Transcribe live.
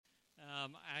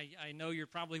I know you're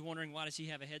probably wondering, why does he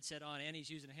have a headset on and he's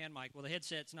using a hand mic? Well, the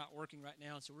headset's not working right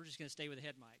now, so we're just going to stay with the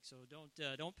head mic. So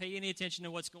don't pay any attention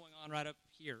to what's going on right up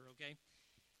here, okay?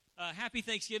 Happy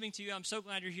Thanksgiving to you. I'm so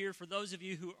glad you're here. For those of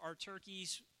you who are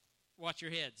turkeys, watch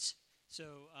your heads. So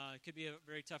it could be a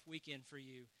very tough weekend for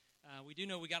you. We do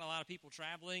know we got a lot of people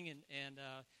traveling, and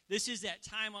this is that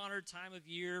time-honored time of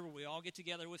year where we all get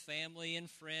together with family and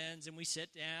friends, and we sit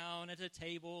down at a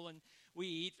table, and we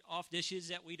eat off dishes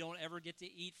that we don't ever get to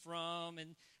eat from,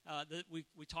 and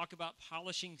we talk about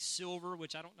polishing silver,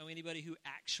 which I don't know anybody who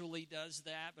actually does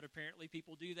that, but apparently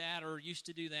people do that or used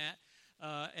to do that.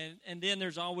 And then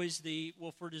there's always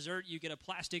for dessert you get a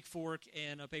plastic fork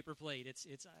and a paper plate. It's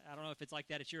I don't know if it's like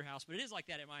that at your house, but it is like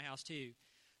that at my house too.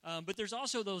 But there's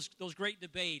also those great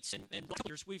debates, and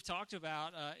we've talked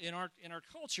about in our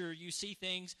culture. You see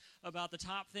things about the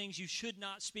top things you should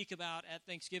not speak about at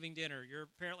Thanksgiving dinner. You're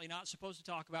apparently not supposed to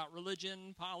talk about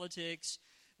religion, politics,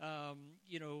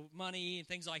 money, and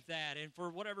things like that. And for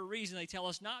whatever reason, they tell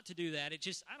us not to do that.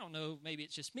 I don't know, maybe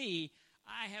it's just me.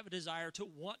 I have a desire to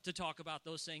want to talk about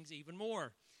those things even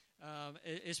more,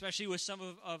 especially with some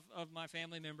of my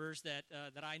family members that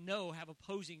I know have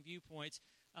opposing viewpoints.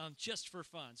 Just for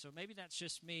fun. So maybe that's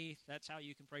just me. That's how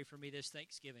you can pray for me this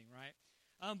Thanksgiving,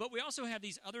 right? But we also have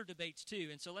these other debates too.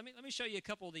 And so let me show you a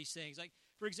couple of these things. Like,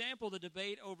 for example, the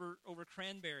debate over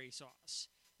cranberry sauce.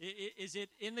 Is it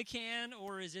in the can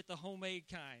or is it the homemade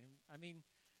kind? I mean,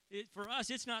 for us,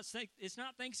 it's not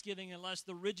Thanksgiving unless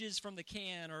the ridges from the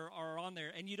can are on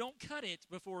there, and you don't cut it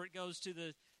before it goes to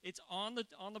it's on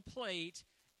the plate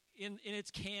in its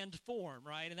canned form,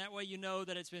 right? And that way you know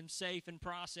that it's been safe and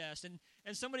processed. And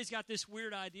somebody's got this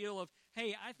weird ideal of,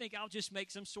 hey, I think I'll just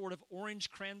make some sort of orange,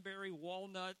 cranberry,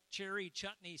 walnut, cherry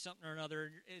chutney, something or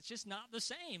another. It's just not the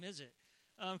same, is it?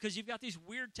 Because you've got these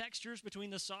weird textures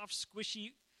between the soft,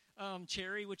 squishy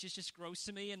cherry, which is just gross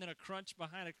to me, and then a crunch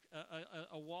behind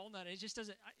a walnut. It just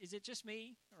doesn't. Is it just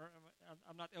me? Or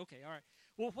I'm not. Okay, all right.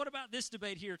 Well, what about this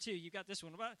debate here too? You got this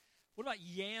one. What about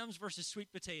yams versus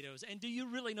sweet potatoes? And do you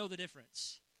really know the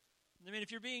difference? I mean,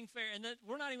 if you're being fair, and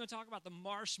we're not even going to talk about the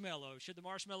marshmallow. Should the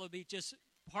marshmallow be just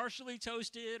partially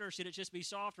toasted, or should it just be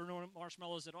soft, or no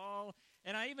marshmallows at all?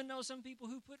 And I even know some people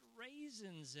who put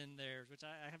raisins in theirs, which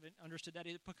I haven't understood that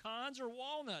either. Pecans or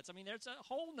walnuts. I mean, there's a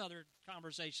whole nother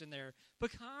conversation there.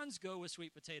 Pecans go with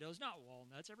sweet potatoes, not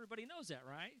walnuts. Everybody knows that,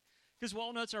 right? Because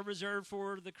walnuts are reserved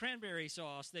for the cranberry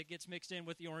sauce that gets mixed in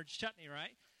with the orange chutney,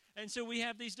 right? And so we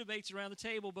have these debates around the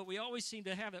table, but we always seem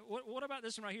to have it. What about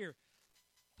this one right here?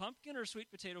 Pumpkin or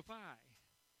sweet potato pie?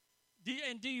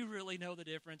 Do you really know the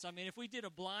difference? I mean, if we did a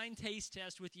blind taste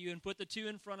test with you and put the two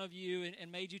in front of you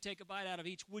and made you take a bite out of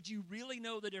each, would you really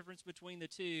know the difference between the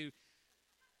two?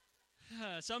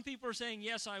 Some people are saying,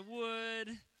 yes, I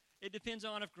would. It depends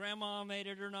on if grandma made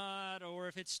it or not, or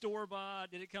if it's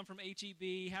store-bought. Did it come from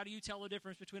H-E-B? How do you tell the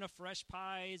difference between a fresh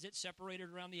pie? Is it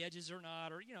separated around the edges or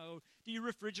not? Or, do you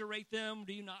refrigerate them?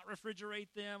 Do you not refrigerate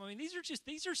them? I mean, these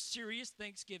are serious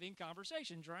Thanksgiving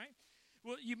conversations, right?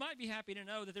 Well, you might be happy to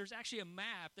know that there's actually a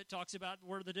map that talks about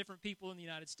where the different people in the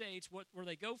United States, where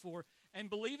they go for. And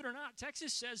believe it or not,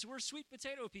 Texas says we're sweet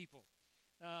potato people.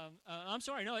 I'm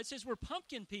sorry, no, it says we're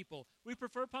pumpkin people. We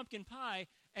prefer pumpkin pie.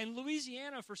 And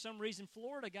Louisiana, for some reason,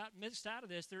 Florida got mixed out of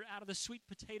this. They're out of the sweet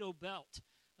potato belt.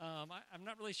 I'm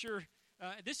not really sure.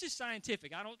 This is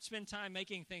scientific. I don't spend time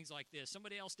making things like this.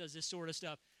 Somebody else does this sort of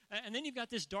stuff. And then you've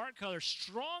got this dark color,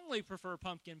 strongly prefer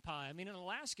pumpkin pie. I mean, in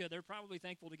Alaska, they're probably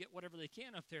thankful to get whatever they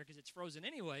can up there because it's frozen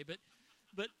anyway. But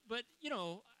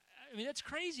I mean, that's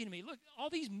crazy to me. Look, all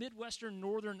these Midwestern,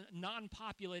 northern,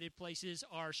 non-populated places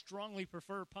are strongly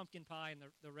prefer pumpkin pie, and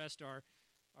the rest are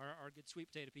good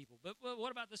sweet potato people. But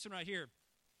what about this one right here?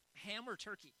 Ham or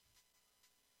turkey?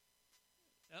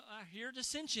 I hear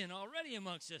dissension already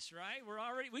amongst us, right?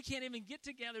 We can't even get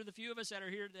together, the few of us that are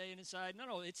here today, and decide,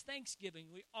 no, it's Thanksgiving.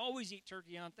 We always eat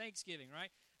turkey on Thanksgiving, right?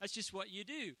 That's just what you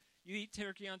do. You eat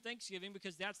turkey on Thanksgiving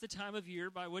because that's the time of year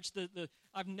by which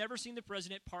I've never seen the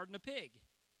president pardon a pig,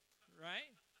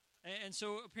 right? And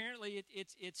so apparently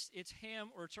it's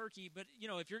ham or turkey. But,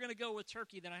 if you're going to go with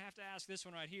turkey, then I have to ask this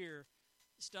one right here,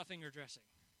 stuffing or dressing?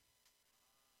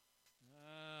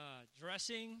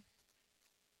 Dressing.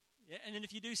 Yeah, and then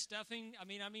if you do stuffing, I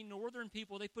mean, northern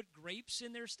people, they put grapes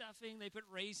in their stuffing. They put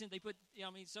raisins. They put,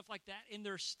 stuff like that in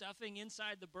their stuffing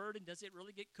inside the bird. And does it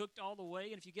really get cooked all the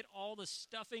way? And if you get all the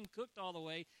stuffing cooked all the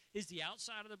way, is the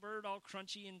outside of the bird all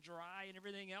crunchy and dry and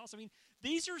everything else? I mean,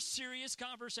 these are serious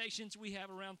conversations we have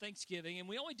around Thanksgiving. And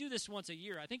we only do this once a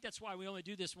year. I think that's why we only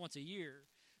do this once a year.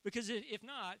 Because if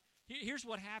not, here's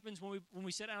what happens when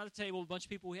we sit down at the table with a bunch of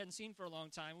people we hadn't seen for a long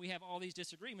time. We have all these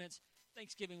disagreements.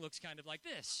 Thanksgiving looks kind of like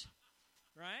this.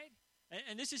 right?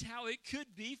 And this is how it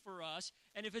could be for us.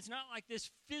 And if it's not like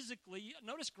this physically,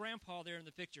 notice Grandpa there in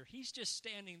the picture. He's just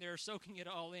standing there soaking it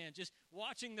all in, just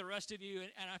watching the rest of you.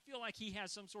 And I feel like he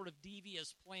has some sort of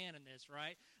devious plan in this,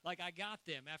 right? Like, I got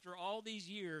them. After all these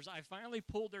years, I finally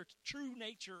pulled their true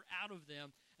nature out of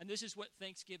them. And this is what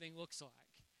Thanksgiving looks like.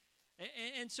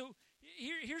 And so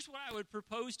here's what I would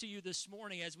propose to you this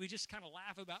morning as we just kind of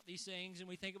laugh about these things and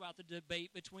we think about the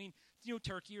debate between,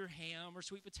 turkey or ham or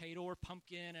sweet potato or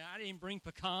pumpkin. And I didn't bring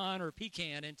pecan or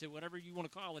pecan into whatever you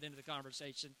want to call it into the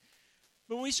conversation.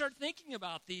 But when we start thinking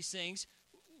about these things,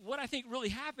 what I think really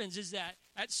happens is that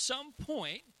at some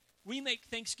point, we make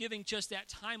Thanksgiving just that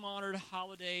time-honored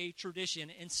holiday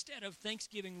tradition instead of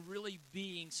Thanksgiving really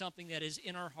being something that is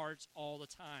in our hearts all the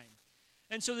time.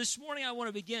 And so this morning I want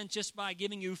to begin just by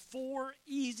giving you 4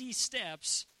 easy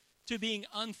steps to being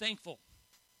unthankful.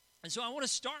 And so I want to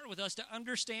start with us to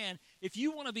understand if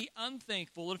you want to be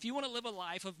unthankful, and if you want to live a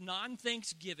life of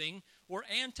non-Thanksgiving or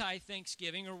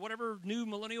anti-Thanksgiving or whatever new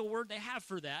millennial word they have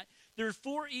for that, there are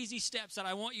 4 easy steps that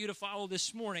I want you to follow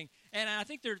this morning. And I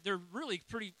think they're really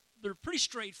pretty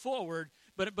straightforward,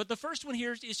 but the first one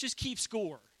here is just keep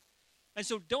score. And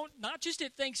so not just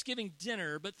at Thanksgiving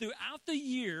dinner, but throughout the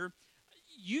year,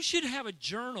 you should have a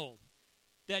journal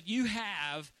that you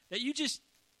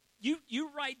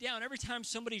write down every time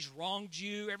somebody's wronged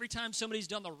you, every time somebody's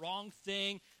done the wrong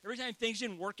thing, every time things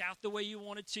didn't work out the way you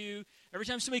wanted to, every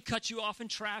time somebody cut you off in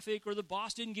traffic or the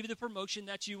boss didn't give you the promotion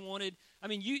that you wanted. I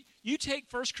mean, you take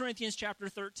 1 Corinthians chapter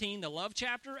 13, the love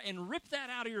chapter, and rip that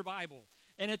out of your Bible.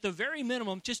 And at the very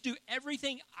minimum, just do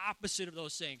everything opposite of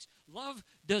those things. Love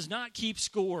does not keep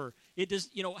score. It does,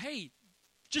 hey,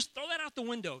 just throw that out the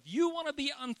window. If you want to be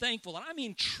unthankful, and I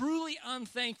mean truly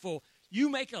unthankful, you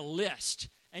make a list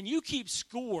and you keep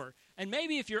score. And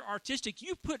maybe if you're artistic,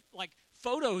 you put like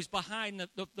photos behind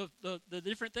the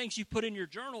different things you put in your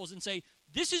journals and say,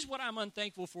 this is what I'm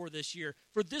unthankful for this year,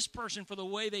 for this person, for the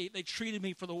way they treated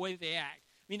me, for the way they act.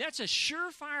 I mean, that's a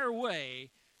surefire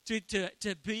way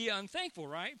to be unthankful,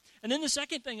 right? And then the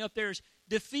second thing up there is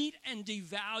defeat and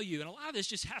devalue. And a lot of this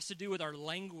just has to do with our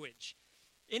language.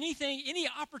 Any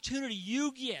opportunity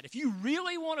you get, if you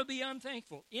really want to be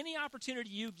unthankful, any opportunity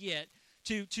you get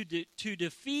to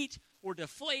defeat or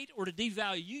deflate or to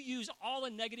devalue, you use all the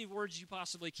negative words you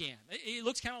possibly can. It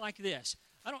looks kind of like this.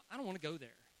 I don't want to go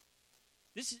there.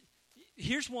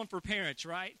 Here's one for parents,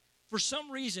 right? For some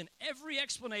reason, every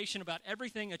explanation about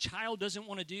everything a child doesn't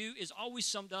want to do is always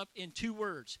summed up in 2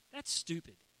 words. That's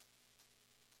stupid.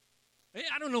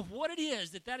 I don't know what it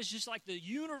is that is just like the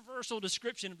universal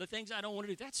description of the things I don't want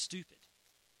to do. That's stupid.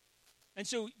 And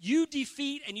so you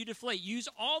defeat and you deflate. Use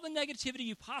all the negativity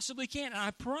you possibly can. And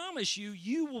I promise you,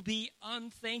 you will be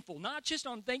unthankful. Not just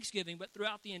on Thanksgiving, but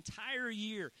throughout the entire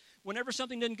year. Whenever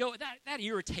something doesn't go, that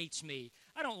irritates me.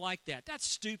 I don't like that. That's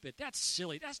stupid. That's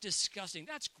silly. That's disgusting.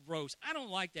 That's gross. I don't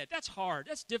like that. That's hard.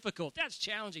 That's difficult. That's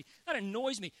challenging. That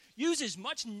annoys me. Use as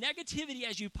much negativity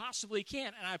as you possibly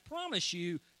can. And I promise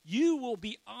you, you will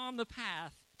be on the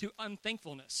path to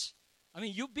unthankfulness. I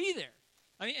mean, you'll be there.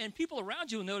 I mean, and people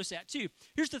around you will notice that too.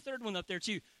 Here's the third one up there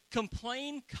too.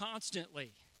 Complain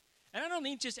constantly. And I don't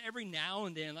mean just every now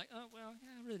and then, like, oh, well,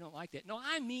 I really don't like that. No,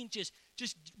 I mean just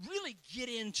really get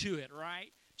into it,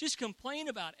 right? Just complain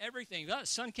about everything. Oh, the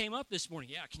sun came up this morning.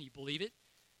 Yeah, can you believe it?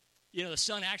 The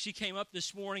sun actually came up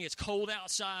this morning. It's cold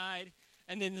outside.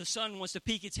 And then the sun wants to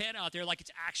peek its head out there like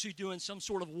it's actually doing some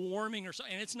sort of warming or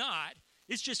something. And it's not.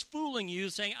 It's just fooling you,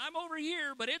 saying, I'm over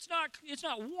here, but it's not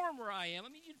warm where I am.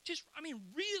 I mean,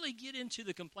 really get into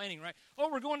the complaining, right? Oh,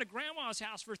 we're going to Grandma's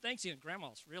house for Thanksgiving.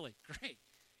 Grandma's, really? Great.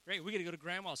 We got to go to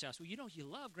Grandma's house. Well, you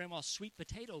love Grandma's sweet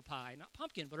potato pie. Not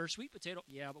pumpkin, but her sweet potato.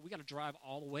 Yeah, but we got to drive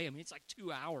all the way. I mean, it's like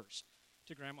 2 hours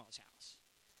to Grandma's house.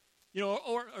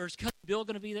 Or is Cousin Bill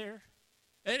going to be there?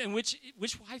 And which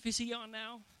wife is he on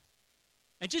now?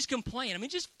 And just complain. I mean,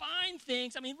 just find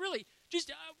things. I mean, really,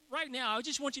 just right now, I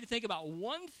just want you to think about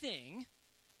one thing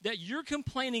that you're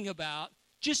complaining about,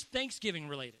 just Thanksgiving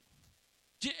related.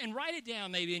 And write it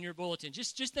down maybe in your bulletin.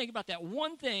 Just think about that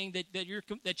one thing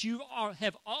that you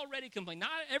have already complained.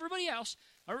 Not everybody else.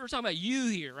 We're talking about you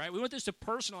here, right? We want this to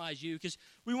personalize you because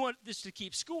we want this to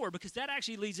keep score, because that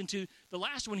actually leads into the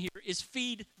last one here is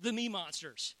feed the me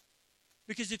monsters.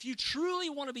 Because if you truly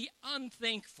want to be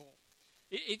unthankful,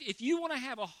 if you want to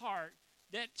have a heart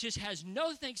that just has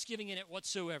no Thanksgiving in it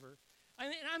whatsoever,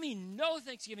 I mean no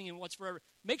Thanksgiving in it whatsoever,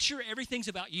 make sure everything's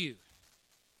about you.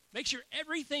 Make sure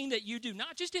everything that you do,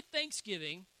 not just at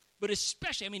Thanksgiving, but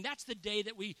especially, I mean, that's the day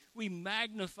that we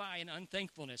magnify in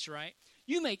unthankfulness, right?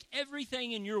 You make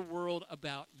everything in your world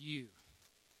about you.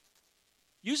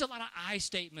 Use a lot of I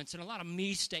statements and a lot of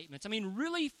me statements. I mean,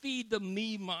 really feed the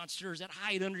me monsters that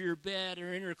hide under your bed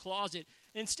or in your closet.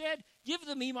 Instead, give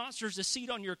the me monsters a seat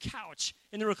on your couch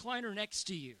in the recliner next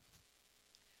to you.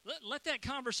 Let that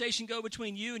conversation go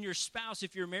between you and your spouse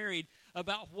if you're married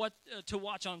about what to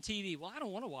watch on TV. Well, I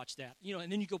don't want to watch that.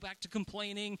 And then you go back to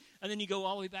complaining, and then you go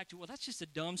all the way back to, well, that's just a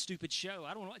dumb, stupid show.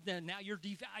 I don't know. Then now you're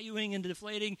devaluing and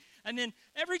deflating. And then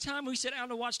every time we sit down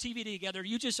to watch TV together,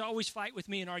 you just always fight with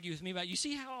me and argue with me about, you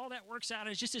see how all that works out?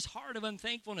 It's just this heart of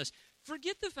unthankfulness.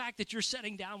 Forget the fact that you're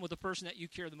sitting down with the person that you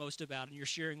care the most about and you're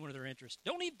sharing one of their interests.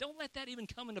 Don't let that even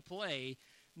come into play.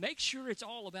 Make sure it's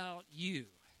all about you.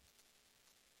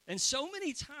 And so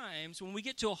many times when we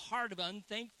get to a heart of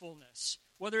unthankfulness,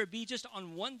 whether it be just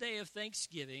on one day of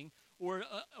Thanksgiving or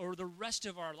the rest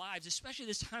of our lives, especially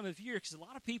this time of year, because a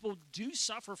lot of people do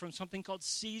suffer from something called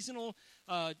seasonal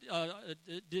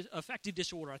affective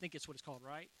disorder. I think it's what it's called,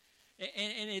 right?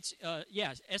 And it's,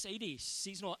 SAD,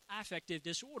 seasonal affective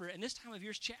disorder. And this time of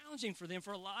year is challenging for them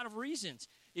for a lot of reasons.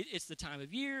 It's the time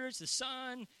of year, it's the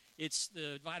sun, it's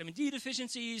the vitamin D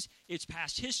deficiencies, it's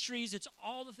past histories, it's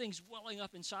all the things welling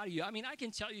up inside of you. I mean, I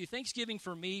can tell you, Thanksgiving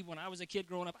for me, when I was a kid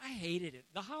growing up, I hated it.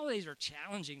 The holidays are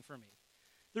challenging for me.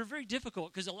 They're very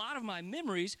difficult because a lot of my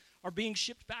memories are being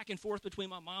shipped back and forth between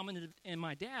my mom and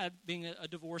my dad, being a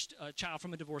divorced child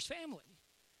from a divorced family.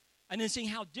 And then seeing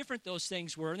how different those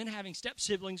things were, and then having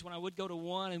step-siblings when I would go to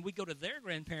one, and we'd go to their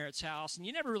grandparents' house, and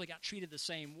you never really got treated the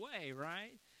same way,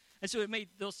 right? And so it made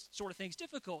those sort of things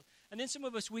difficult. And then some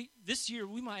of us, this year,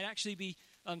 we might actually be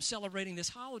celebrating this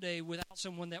holiday without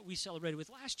someone that we celebrated with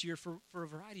last year for a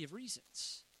variety of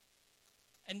reasons.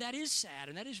 And that is sad,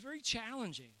 and that is very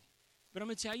challenging. But I'm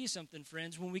going to tell you something,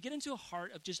 friends. When we get into a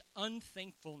heart of just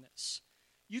unthankfulness,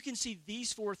 you can see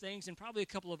these four things and probably a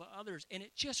couple of others, and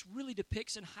it just really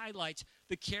depicts and highlights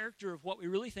the character of what we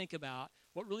really think about,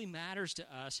 what really matters to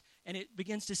us, and it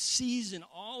begins to season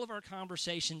all of our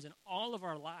conversations and all of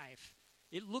our life.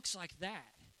 It looks like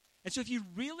that. And so if you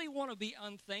really want to be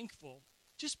unthankful,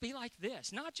 just be like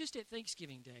this, not just at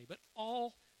Thanksgiving Day, but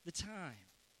all the time.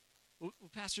 Well,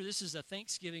 Pastor, this is a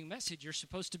Thanksgiving message. You're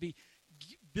supposed to be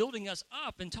building us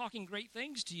up and talking great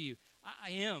things to you.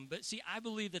 I am. But see, I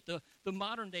believe that the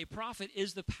modern day prophet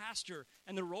is the pastor.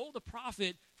 And the role of the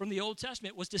prophet from the Old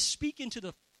Testament was to speak into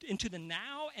the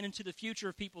now and into the future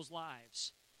of people's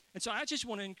lives. And so I just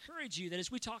want to encourage you that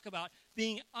as we talk about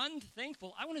being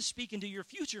unthankful, I want to speak into your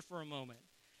future for a moment.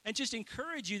 And just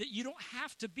encourage you that you don't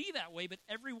have to be that way, but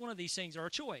every one of these things are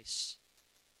a choice.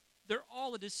 They're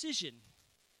all a decision.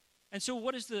 And so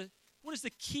what is the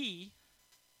key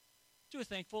to a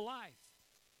thankful life?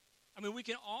 I mean, we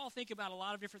can all think about a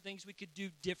lot of different things we could do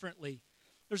differently.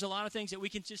 There's a lot of things that we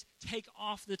can just take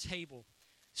off the table.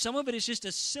 Some of it is just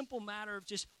a simple matter of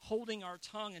just holding our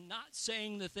tongue and not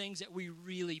saying the things that we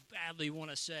really badly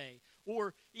want to say.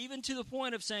 Or even to the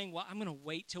point of saying, well, I'm going to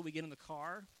wait till we get in the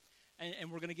car,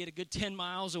 and we're going to get a good 10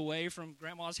 miles away from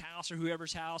grandma's house or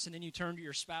whoever's house, and then you turn to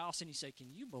your spouse and you say, can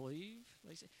you believe?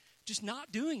 They say, just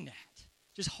not doing that.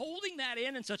 Just holding that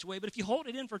in such a way. But if you hold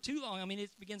it in for too long, I mean,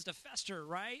 it begins to fester,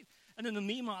 right? And then the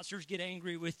me monsters get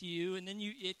angry with you, and then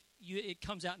it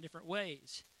comes out in different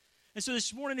ways. And so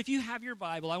this morning, if you have your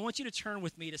Bible, I want you to turn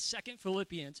with me to to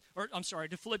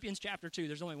Philippians chapter 2.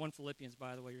 There's only one Philippians,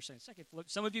 by the way. You're saying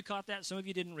Philippians. Some of you caught that. Some of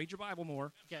you didn't. Read your Bible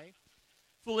more, okay?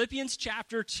 Philippians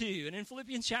chapter 2. And in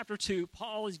Philippians chapter 2,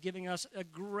 Paul is giving us a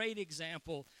great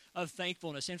example of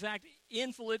thankfulness. In fact,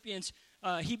 in Philippians,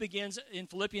 he begins in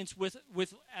Philippians with,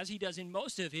 as he does in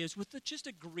most of his, with just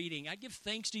a greeting. I give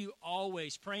thanks to you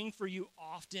always, praying for you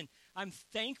often. I'm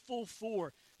thankful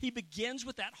for. He begins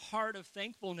with that heart of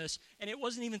thankfulness, and it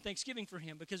wasn't even Thanksgiving for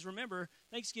him, because remember,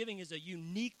 Thanksgiving is a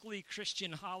uniquely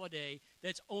Christian holiday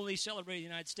that's only celebrated in the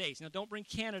United States. Now, don't bring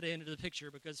Canada into the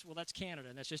picture, because, well, that's Canada,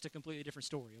 and that's just a completely different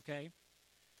story, okay?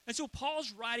 And so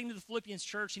Paul's writing to the Philippians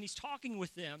church, and he's talking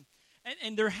with them,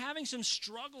 and they're having some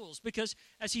struggles, because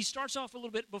as he starts off a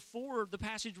little bit before the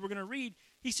passage we're going to read,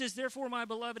 he says, therefore, my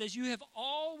beloved, as you have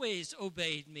always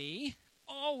obeyed me,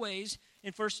 always,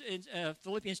 in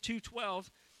Philippians 2:12,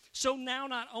 so now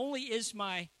not only is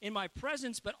in my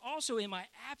presence, but also in my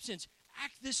absence,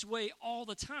 act this way all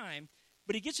the time.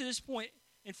 But he gets to this point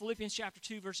in Philippians chapter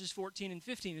 2, verses 14 and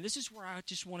 15. And this is where I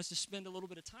just want us to spend a little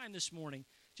bit of time this morning,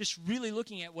 just really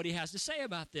looking at what he has to say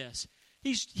about this.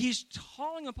 He's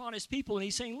calling upon his people, and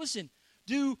he's saying, listen,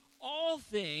 do all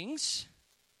things.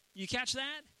 You catch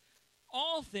that?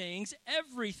 All things,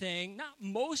 everything, not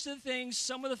most of the things,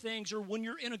 some of the things are when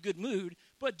you're in a good mood,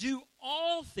 but do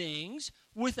all things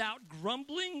without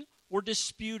grumbling or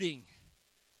disputing.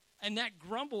 And that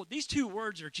grumble, these two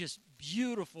words are just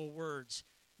beautiful words.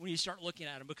 when you start looking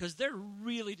at them, because they're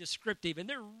really descriptive and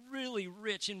they're really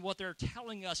rich in what they're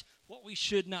telling us what we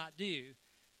should not do.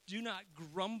 Do not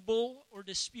grumble or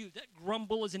dispute. That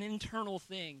grumble is an internal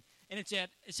thing, and it's that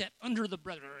under the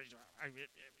breath.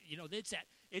 You know,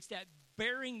 it's that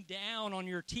bearing down on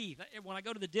your teeth. When I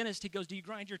go to the dentist, he goes, "Do you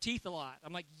grind your teeth a lot?"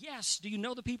 I'm like, "Yes." "Do you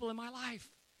know the people in my life?"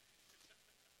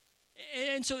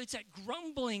 And so it's that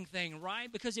grumbling thing,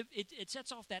 right? Because it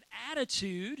sets off that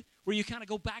attitude where you kind of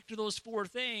go back to those four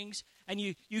things and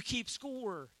you keep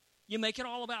score. You make it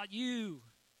all about you.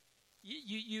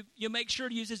 You make sure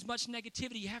to use as much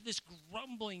negativity. You have this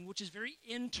grumbling, which is very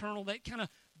internal, that kind of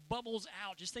bubbles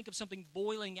out. Just think of something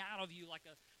boiling out of you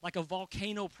like a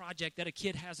volcano project that a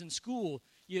kid has in school.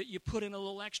 You put in a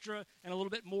little extra and a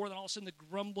little bit more, then all of a sudden the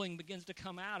grumbling begins to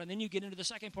come out. And then you get into the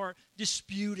second part,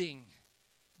 disputing.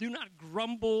 Do not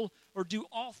grumble or do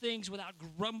all things without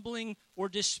grumbling or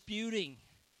disputing.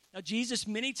 Now, Jesus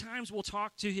many times will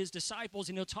talk to his disciples,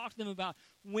 and he'll talk to them about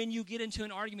when you get into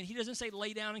an argument. He doesn't say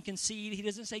lay down and concede. He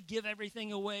doesn't say give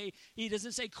everything away. He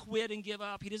doesn't say quit and give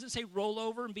up. He doesn't say roll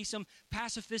over and be some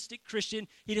pacifistic Christian.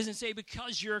 He doesn't say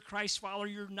because you're a Christ follower,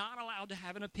 you're not allowed to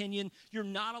have an opinion. You're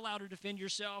not allowed to defend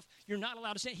yourself. You're not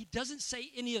allowed to say. He doesn't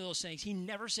say any of those things. He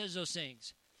never says those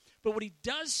things. But what he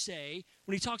does say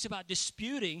when he talks about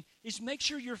disputing is make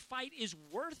sure your fight is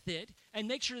worth it and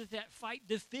make sure that fight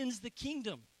defends the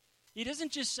kingdom. He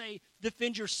doesn't just say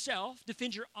defend yourself,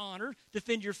 defend your honor,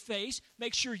 defend your face,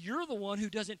 make sure you're the one who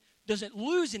doesn't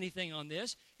lose anything on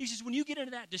this. He says when you get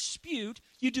into that dispute,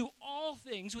 you do all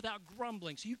things without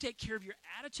grumbling. So you take care of your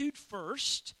attitude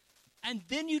first, and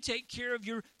then you take care of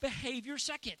your behavior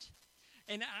second.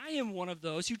 And I am one of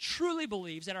those who truly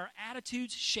believes that our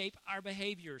attitudes shape our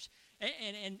behaviors.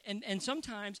 And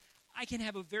sometimes I can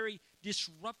have a very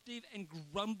disruptive and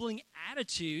grumbling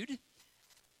attitude,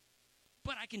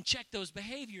 but I can check those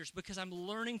behaviors because I'm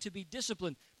learning to be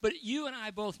disciplined. But you and I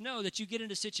both know that you get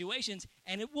into situations,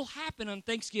 and it will happen on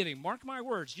Thanksgiving. Mark my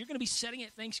words. You're going to be sitting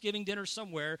at Thanksgiving dinner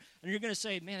somewhere, and you're going to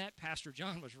say, man, that Pastor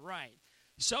John was right.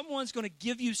 Someone's going to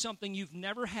give you something you've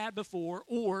never had before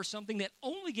or something that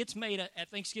only gets made at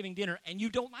Thanksgiving dinner, and you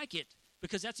don't like it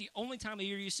because that's the only time of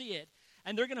year you see it.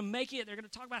 And they're going to make it. They're going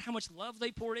to talk about how much love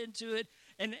they poured into it.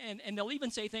 And they'll even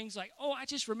say things like, oh, I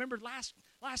just remembered last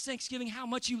Thanksgiving how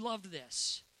much you loved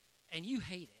this. And you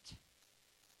hate it.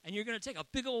 And you're going to take a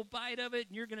big old bite of it,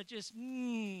 and you're going to just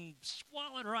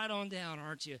swallow it right on down,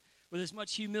 aren't you, with as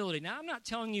much humility. Now, I'm not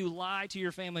telling you lie to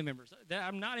your family members.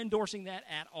 I'm not endorsing that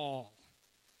at all.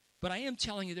 But I am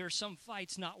telling you there are some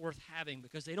fights not worth having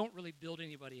because they don't really build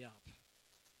anybody up.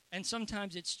 And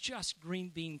sometimes it's just green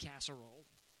bean casserole.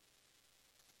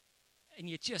 And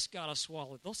you just got to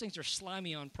swallow it. Those things are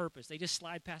slimy on purpose. They just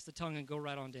slide past the tongue and go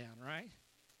right on down, right?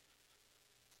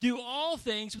 Do all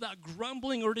things without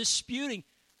grumbling or disputing.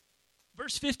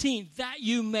 Verse 15, that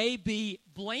you may be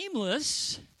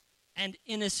blameless and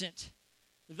innocent.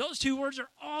 Those two words are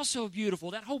also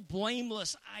beautiful. That whole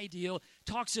blameless ideal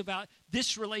talks about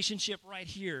this relationship right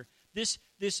here, this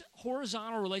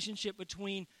horizontal relationship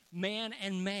between man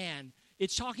and man.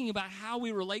 It's talking about how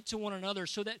we relate to one another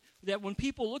so that when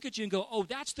people look at you and go, oh,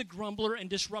 that's the grumbler and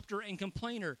disruptor and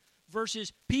complainer,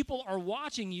 versus people are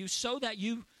watching you so that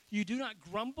you do not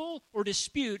grumble or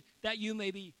dispute, that you may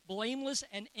be blameless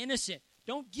and innocent.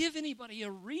 Don't give anybody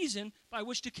a reason by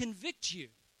which to convict you.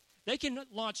 They can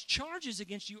launch charges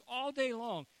against you all day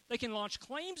long. They can launch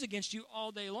claims against you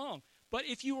all day long. But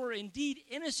if you are indeed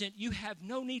innocent, you have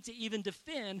no need to even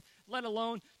defend, let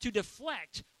alone to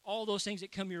deflect all those things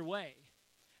that come your way.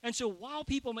 And so while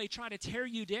people may try to tear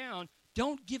you down,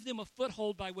 don't give them a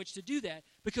foothold by which to do that,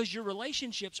 because your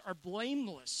relationships are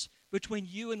blameless between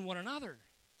you and one another.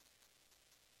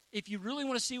 If you really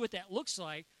want to see what that looks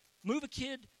like, move a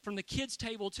kid from the kids'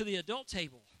 table to the adult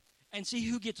table and see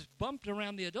who gets bumped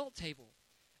around the adult table.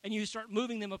 And you start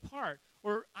moving them apart.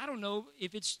 Or, I don't know,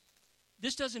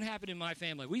 this doesn't happen in my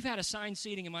family. We've had assigned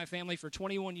seating in my family for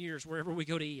 21 years wherever we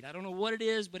go to eat. I don't know what it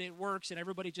is, but it works, and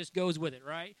everybody just goes with it,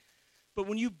 right? But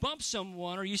when you bump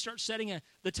someone or you start setting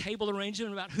the table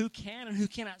arrangement about who can and who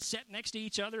cannot sit next to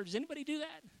each other, does anybody do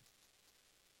that?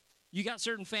 You got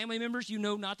certain family members you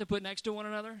know not to put next to one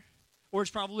another? Or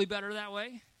it's probably better that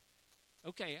way?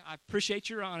 Okay, I appreciate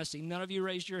your honesty. None of you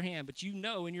raised your hand, but you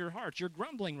know in your heart you're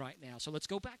grumbling right now. So let's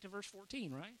go back to verse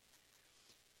 14, right?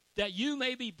 That you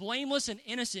may be blameless and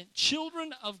innocent,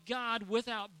 children of God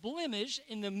without blemish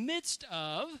in the midst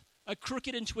of a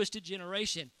crooked and twisted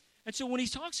generation. And so when he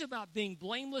talks about being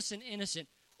blameless and innocent,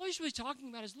 all he's really talking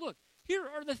about is, look, here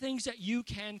are the things that you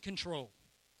can control.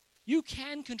 You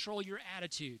can control your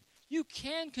attitude. You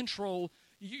can control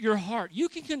your heart. You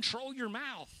can control your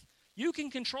mouth. You can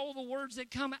control the words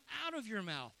that come out of your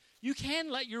mouth. You can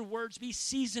let your words be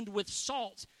seasoned with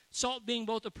salt, salt being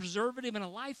both a preservative and a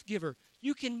life giver.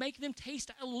 You can make them taste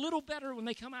a little better when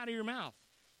they come out of your mouth.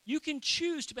 You can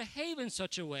choose to behave in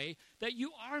such a way that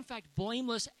you are, in fact,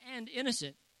 blameless and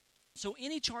innocent. So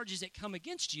any charges that come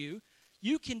against you,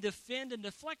 you can defend and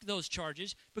deflect those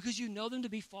charges because you know them to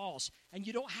be false. And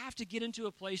you don't have to get into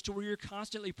a place to where you're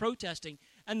constantly protesting.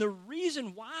 And the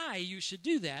reason why you should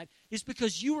do that is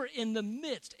because you are in the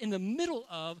middle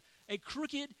of a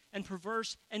crooked and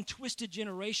perverse and twisted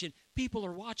generation. People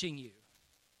are watching you.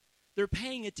 They're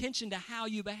paying attention to how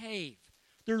you behave.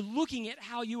 They're looking at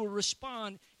how you will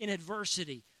respond in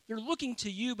adversity. They're looking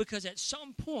to you because at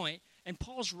some point, and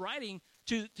Paul's writing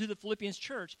to the Philippians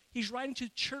church, he's writing to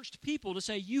churched people to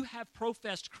say, you have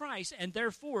professed Christ, and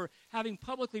therefore, having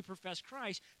publicly professed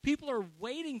Christ, people are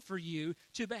waiting for you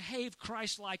to behave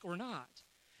Christ-like or not.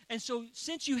 And so,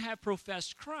 since you have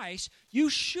professed Christ, you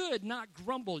should not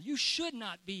grumble. You should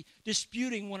not be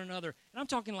disputing one another. And I'm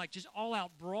talking like just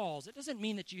all-out brawls. It doesn't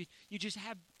mean that you just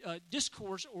have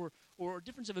discourse or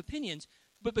difference of opinions,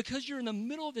 but because you're in the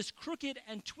middle of this crooked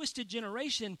and twisted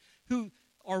generation who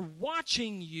are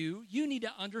watching you, you need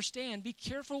to understand, be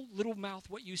careful, little mouth,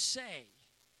 what you say,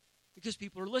 because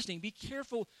people are listening. Be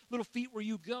careful, little feet, where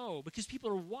you go, because people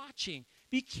are watching.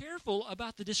 Be careful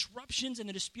about the disruptions and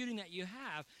the disputing that you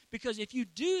have, because if you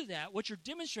do that, what you're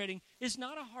demonstrating is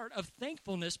not a heart of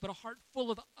thankfulness, but a heart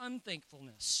full of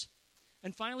unthankfulness.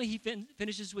 And finally, he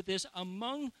finishes with this,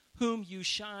 among whom you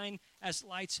shine as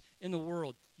lights in the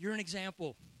world. You're an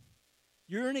example.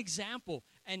 You're an example.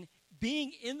 And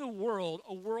being in the world,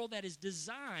 a world that is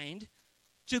designed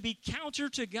to be counter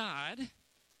to God,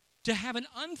 to have an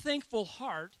unthankful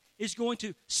heart is going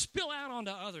to spill out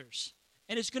onto others.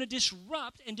 And it's going to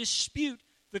disrupt and dispute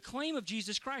the claim of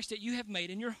Jesus Christ that you have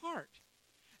made in your heart.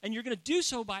 And you're going to do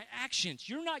so by actions.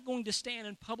 You're not going to stand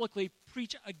and publicly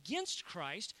preach against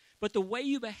Christ, but the way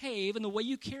you behave and the way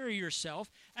you carry yourself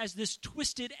as this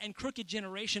twisted and crooked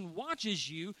generation watches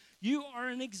you, you are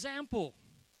an example.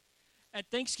 At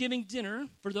Thanksgiving dinner,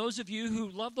 for those of you who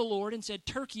love the Lord and said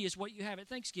turkey is what you have at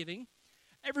Thanksgiving,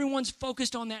 everyone's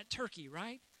focused on that turkey,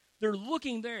 right? They're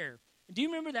looking there. Do you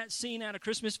remember that scene out of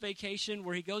Christmas Vacation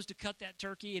where he goes to cut that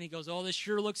turkey and he goes, oh, this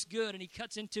sure looks good, and he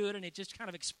cuts into it and it just kind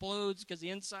of explodes because the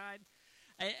inside,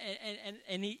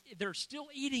 and they're still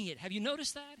eating it. Have you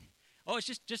noticed that? Oh, it's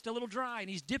just a little dry, and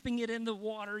he's dipping it in the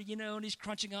water, and he's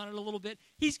crunching on it a little bit.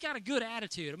 He's got a good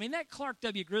attitude. I mean, that Clark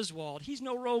W. Griswold, he's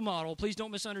no role model. Please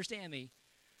don't misunderstand me.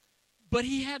 But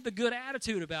he had the good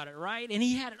attitude about it, right? And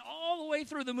he had it all the way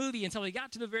through the movie until he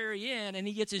got to the very end, and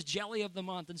he gets his jelly of the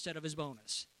month instead of his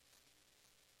bonus.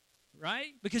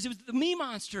 Right? Because it was the me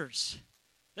monsters.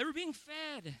 They were being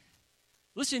fed.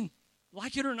 Listen,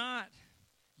 like it or not,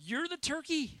 you're the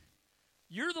turkey.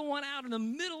 You're the one out in the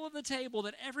middle of the table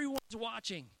that everyone's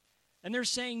watching. And they're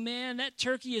saying, man, that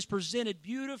turkey is presented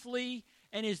beautifully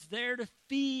and is there to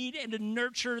feed and to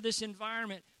nurture this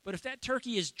environment. But if that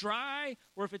turkey is dry,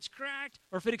 or if it's cracked,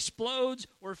 or if it explodes,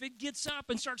 or if it gets up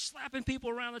and starts slapping people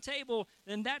around the table,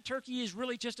 then that turkey is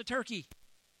really just a turkey.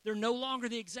 They're no longer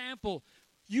the example.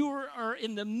 You are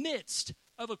in the midst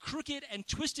of a crooked and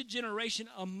twisted generation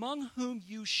among whom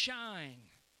you shine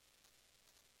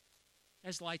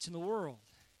as lights in the world.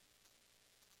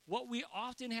 What we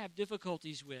often have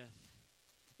difficulties with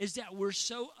is that we're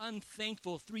so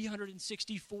unthankful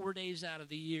 364 days out of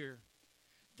the year.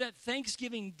 That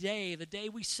Thanksgiving Day, the day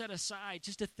we set aside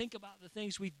just to think about the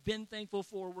things we've been thankful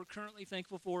for, we're currently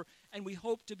thankful for, and we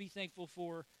hope to be thankful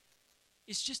for,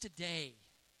 it's just a day.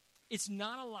 It's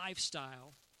not a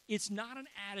lifestyle. It's not an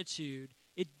attitude.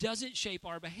 It doesn't shape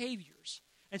our behaviors.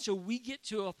 And so we get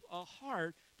to a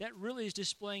heart that really is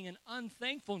displaying an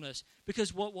unthankfulness,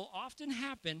 because what will often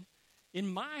happen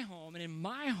in my home and in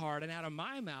my heart and out of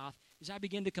my mouth is I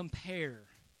begin to compare.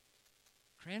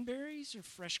 Cranberries or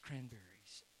fresh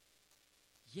cranberries?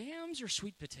 Yams or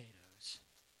sweet potatoes?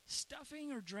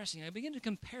 Stuffing or dressing? I begin to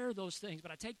compare those things,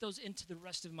 but I take those into the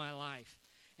rest of my life.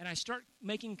 And I start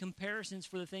making comparisons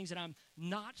for the things that I'm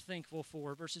not thankful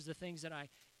for versus the things that I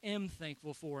am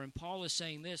thankful for. And Paul is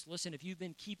saying this, listen, if you've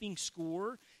been keeping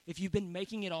score, if you've been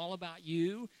making it all about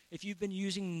you, if you've been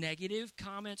using negative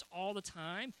comments all the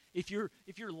time, if your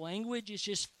language is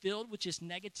just filled with just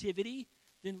negativity,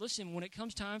 then listen, when it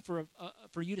comes time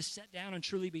for you to sit down and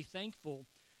truly be thankful,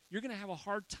 you're going to have a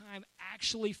hard time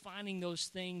actually finding those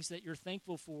things that you're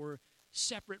thankful for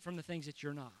separate from the things that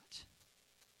you're not.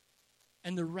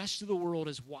 And the rest of the world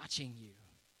is watching you.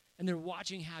 And they're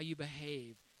watching how you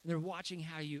behave. And they're watching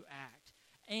how you act.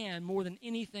 And more than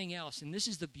anything else, and this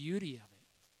is the beauty of it,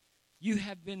 you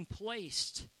have been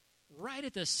placed right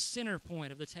at the center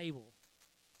point of the table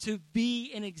to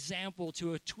be an example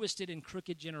to a twisted and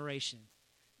crooked generation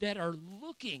that are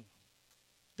looking.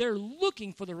 They're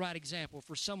looking for the right example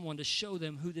for someone to show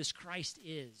them who this Christ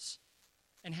is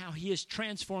and how he has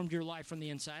transformed your life from the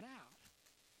inside out.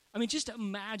 I mean, just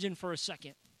imagine for a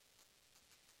second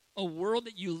a world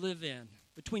that you live in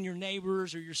between your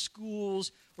neighbors or your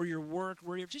schools or your work,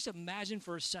 where you just imagine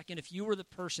for a second if you were the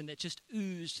person that just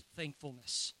oozed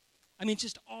thankfulness. I mean,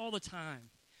 just all the time.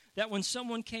 That when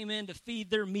someone came in to feed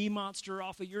their me monster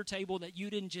off of your table, that you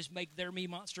didn't just make their me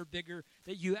monster bigger,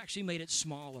 that you actually made it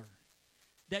smaller.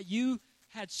 That you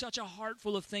had such a heart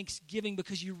full of thanksgiving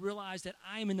because you realized that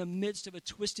I am in the midst of a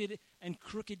twisted and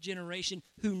crooked generation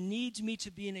who needs me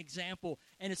to be an example.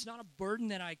 And it's not a burden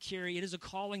that I carry. It is a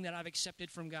calling that I've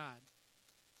accepted from God.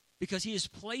 Because he has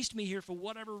placed me here for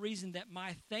whatever reason that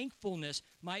my thankfulness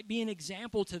might be an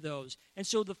example to those. And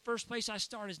so the first place I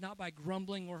start is not by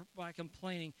grumbling or by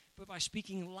complaining, but by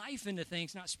speaking life into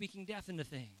things, not speaking death into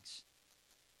things.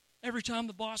 Every time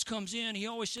the boss comes in, he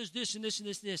always says this and this and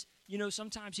this. You know,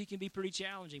 sometimes he can be pretty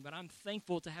challenging, but I'm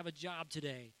thankful to have a job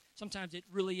today. Sometimes it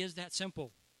really is that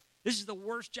simple. This is the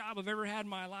worst job I've ever had in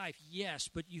my life. Yes,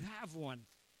 but you have one,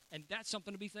 and that's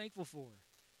something to be thankful for.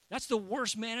 That's the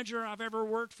worst manager I've ever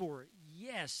worked for.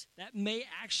 Yes, that may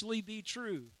actually be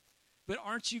true. But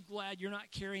aren't you glad you're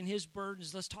not carrying his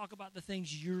burdens? Let's talk about the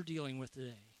things you're dealing with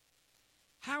today.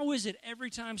 How is it every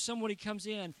time somebody comes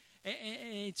in, and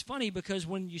it's funny because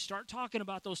when you start talking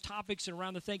about those topics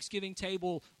around the Thanksgiving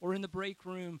table or in the break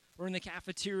room or in the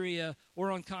cafeteria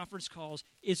or on conference calls,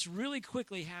 it's really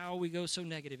quickly how we go so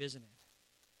negative, isn't it?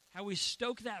 How we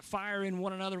stoke that fire in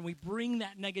one another and we bring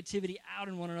that negativity out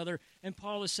in one another. And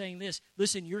Paul is saying this,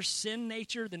 listen, your sin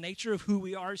nature, the nature of who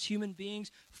we are as human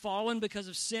beings, fallen because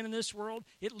of sin in this world,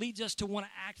 it leads us to want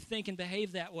to act, think, and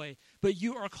behave that way. But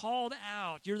you are called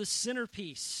out. You're the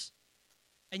centerpiece.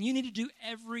 And you need to do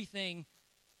everything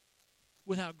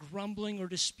without grumbling or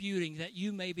disputing, that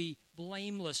you may be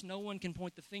blameless. No one can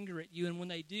point the finger at you. And when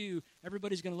they do,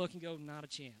 everybody's going to look and go, not a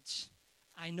chance.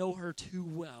 I know her too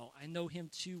well. I know him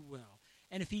too well.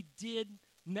 And if he did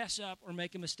mess up or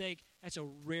make a mistake, that's a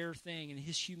rare thing, and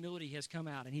his humility has come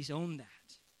out, and he's owned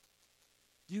that.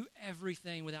 Do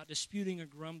everything without disputing or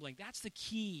grumbling. That's the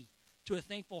key to a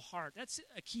thankful heart. That's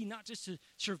a key not just to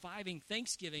surviving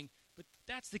Thanksgiving, but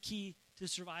that's the key to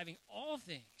surviving all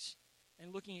things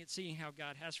and looking at seeing how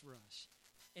God has for us.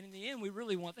 And in the end, we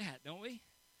really want that, don't we?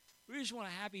 We just want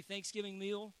a happy Thanksgiving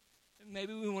meal.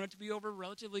 Maybe we want it to be over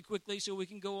relatively quickly so we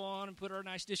can go on and put our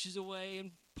nice dishes away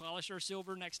and polish our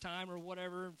silver next time or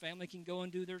whatever, and family can go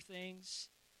and do their things.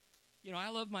 You know, I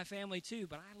love my family too,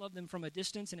 but I love them from a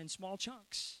distance and in small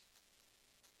chunks.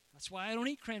 That's why I don't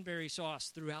eat cranberry sauce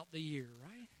throughout the year,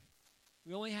 right?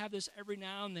 We only have this every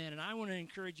now and then, and I want to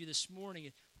encourage you this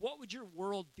morning, what would your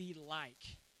world be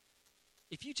like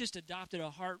if you just adopted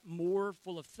a heart more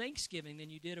full of thanksgiving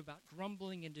than you did about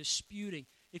grumbling and disputing?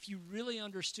 If you really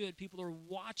understood people are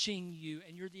watching you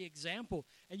and you're the example,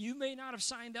 and you may not have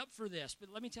signed up for this, but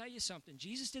let me tell you something.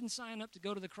 Jesus didn't sign up to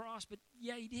go to the cross, but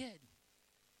yeah, he did.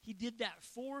 He did that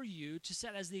for you to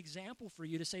set as the example for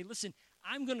you to say, listen,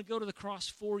 I'm going to go to the cross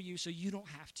for you so you don't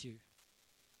have to.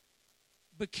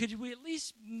 But could we at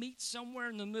least meet somewhere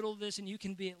in the middle of this and you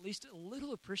can be at least a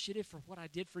little appreciative for what I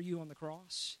did for you on the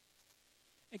cross?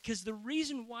 Because the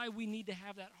reason why we need to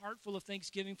have that heart full of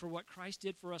thanksgiving for what Christ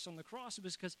did for us on the cross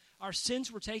is because our sins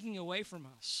were taken away from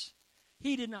us.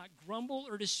 He did not grumble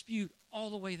or dispute all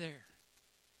the way there.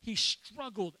 He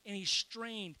struggled and he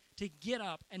strained to get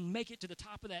up and make it to the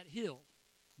top of that hill,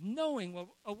 knowing what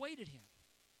awaited him.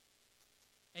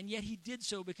 And yet he did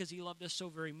so because he loved us so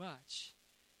very much.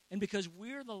 And because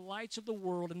we're the lights of the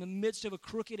world in the midst of a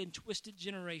crooked and twisted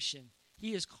generation,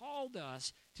 he has called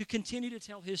us to continue to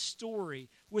tell his story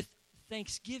with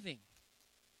thanksgiving,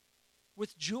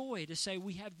 with joy, to say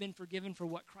we have been forgiven for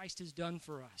what Christ has done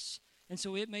for us. And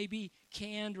so it may be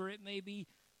canned or it may be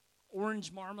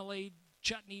orange marmalade,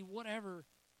 chutney, whatever.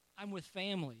 I'm with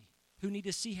family who need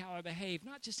to see how I behave,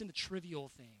 not just in the trivial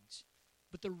things,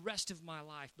 but the rest of my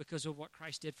life because of what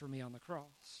Christ did for me on the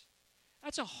cross.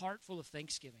 That's a heart full of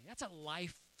thanksgiving. That's a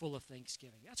life full of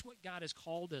thanksgiving. That's what God has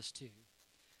called us to.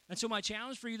 And so my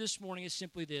challenge for you this morning is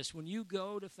simply this. When you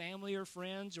go to family or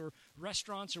friends or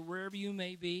restaurants or wherever you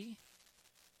may be,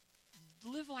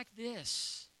 live like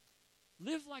this.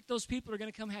 Live like those people are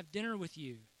going to come have dinner with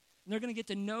you. And they're going to get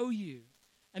to know you.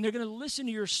 And they're going to listen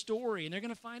to your story. And they're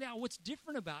going to find out what's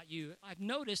different about you. I've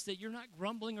noticed that you're not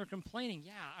grumbling or complaining.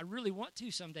 Yeah, I really want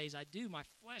to some days. I do. My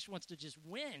flesh wants to just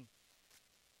win.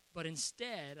 But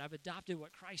instead, I've adopted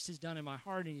what Christ has done in my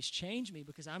heart, and he's changed me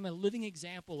because I'm a living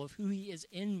example of who he is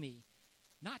in me,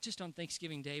 not just on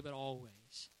Thanksgiving Day, but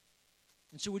always.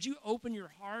 And so would you open your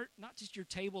heart, not just your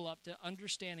table up, to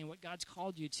understanding what God's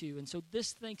called you to? And so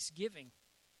this Thanksgiving,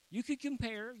 you can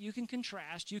compare, you can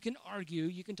contrast, you can argue,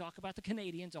 you can talk about the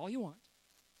Canadians all you want.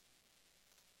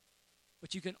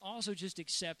 But you can also just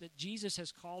accept that Jesus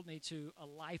has called me to a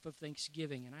life of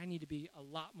thanksgiving, and I need to be a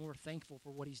lot more thankful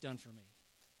for what he's done for me.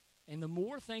 And the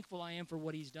more thankful I am for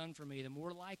what he's done for me, the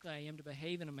more likely I am to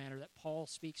behave in a manner that Paul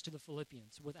speaks to the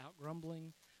Philippians, without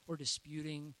grumbling or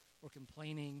disputing or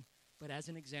complaining, but as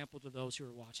an example to those who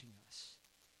are watching us.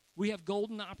 We have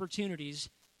golden opportunities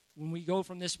when we go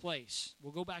from this place.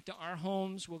 We'll go back to our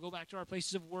homes, we'll go back to our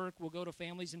places of work, we'll go to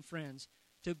families and friends,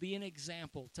 to be an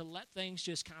example, to let things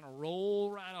just kind of roll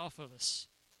right off of us.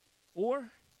 Or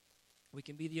we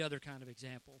can be the other kind of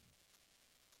example.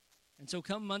 And so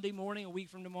come Monday morning, a week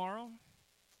from tomorrow,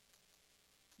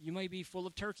 you may be full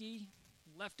of turkey,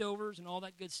 leftovers, and all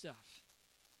that good stuff.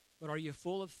 But are you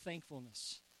full of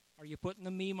thankfulness? Are you putting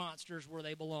the me monsters where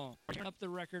they belong? Turn up the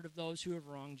record of those who have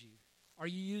wronged you. Are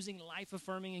you using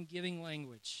life-affirming and giving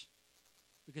language?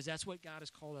 Because that's what God has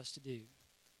called us to do.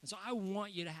 And so I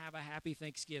want you to have a happy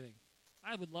Thanksgiving.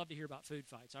 I would love to hear about food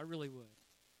fights. I really would.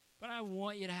 But I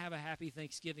want you to have a happy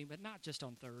Thanksgiving, but not just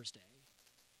on Thursday.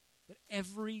 But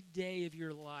every day of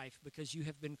your life, because you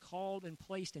have been called and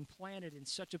placed and planted in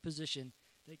such a position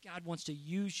that God wants to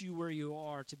use you where you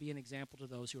are to be an example to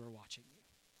those who are watching you.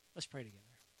 Let's pray together.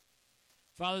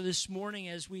 Father, this morning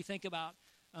as we think about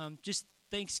just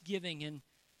Thanksgiving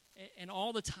and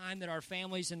all the time that our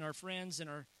families and our friends and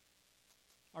our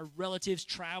relatives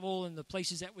travel and the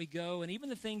places that we go, and even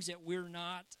the things that we're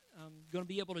not going to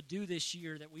be able to do this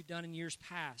year that we've done in years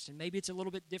past. And maybe it's a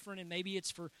little bit different, and maybe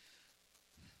it's for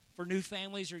new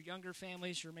families or younger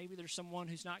families, or maybe there's someone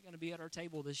who's not going to be at our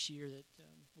table this year that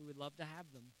we would love to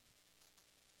have them.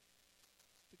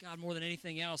 But God, more than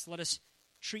anything else, let us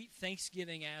treat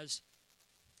Thanksgiving as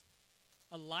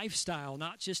a lifestyle,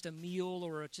 not just a meal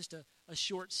or just a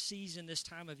short season this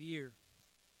time of year.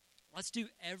 Let's do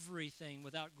everything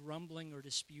without grumbling or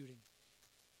disputing,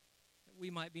 that we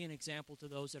might be an example to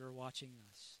those that are watching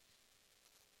us.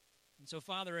 And so,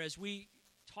 Father, as we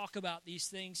talk about these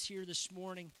things here this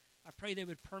morning, I pray they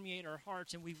would permeate our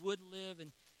hearts, and we would live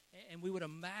and we would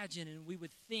imagine and we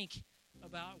would think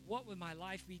about, what would my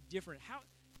life be different?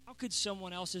 How could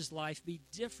someone else's life be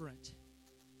different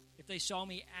if they saw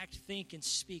me act, think, and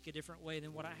speak a different way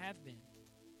than what I have been?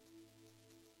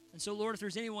 And so, Lord, if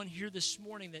there's anyone here this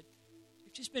morning that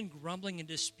they've just been grumbling and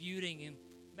disputing, and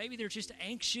maybe they're just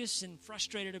anxious and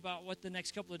frustrated about what the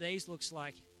next couple of days looks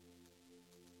like,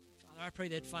 Father, I pray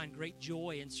they'd find great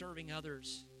joy in serving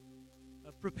others,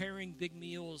 of preparing big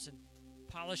meals and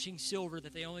polishing silver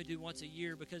that they only do once a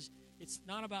year, because it's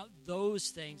not about those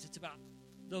things. It's about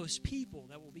those people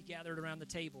that will be gathered around the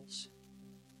tables,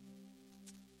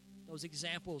 those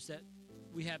examples that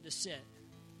we have to set,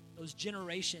 those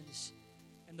generations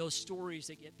and those stories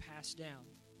that get passed down.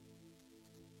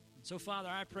 And so, Father,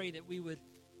 I pray that we would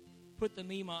put the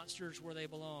me monsters where they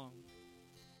belong.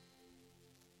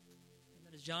 And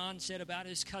that as John said about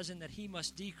his cousin, that he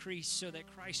must decrease so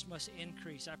that Christ must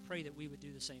increase, I pray that we would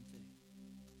do the same thing.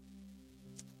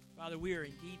 Father, we are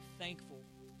indeed thankful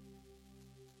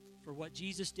for what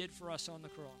Jesus did for us on the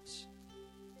cross.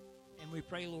 And we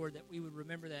pray, Lord, that we would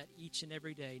remember that each and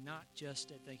every day, not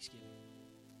just at Thanksgiving.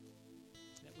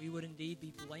 That we would indeed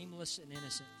be blameless and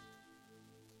innocent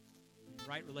in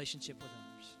right relationship with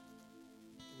others.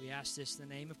 We ask this in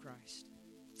the name of Christ.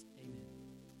 Amen.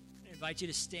 I invite you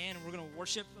to stand, and we're going to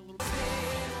worship a little bit.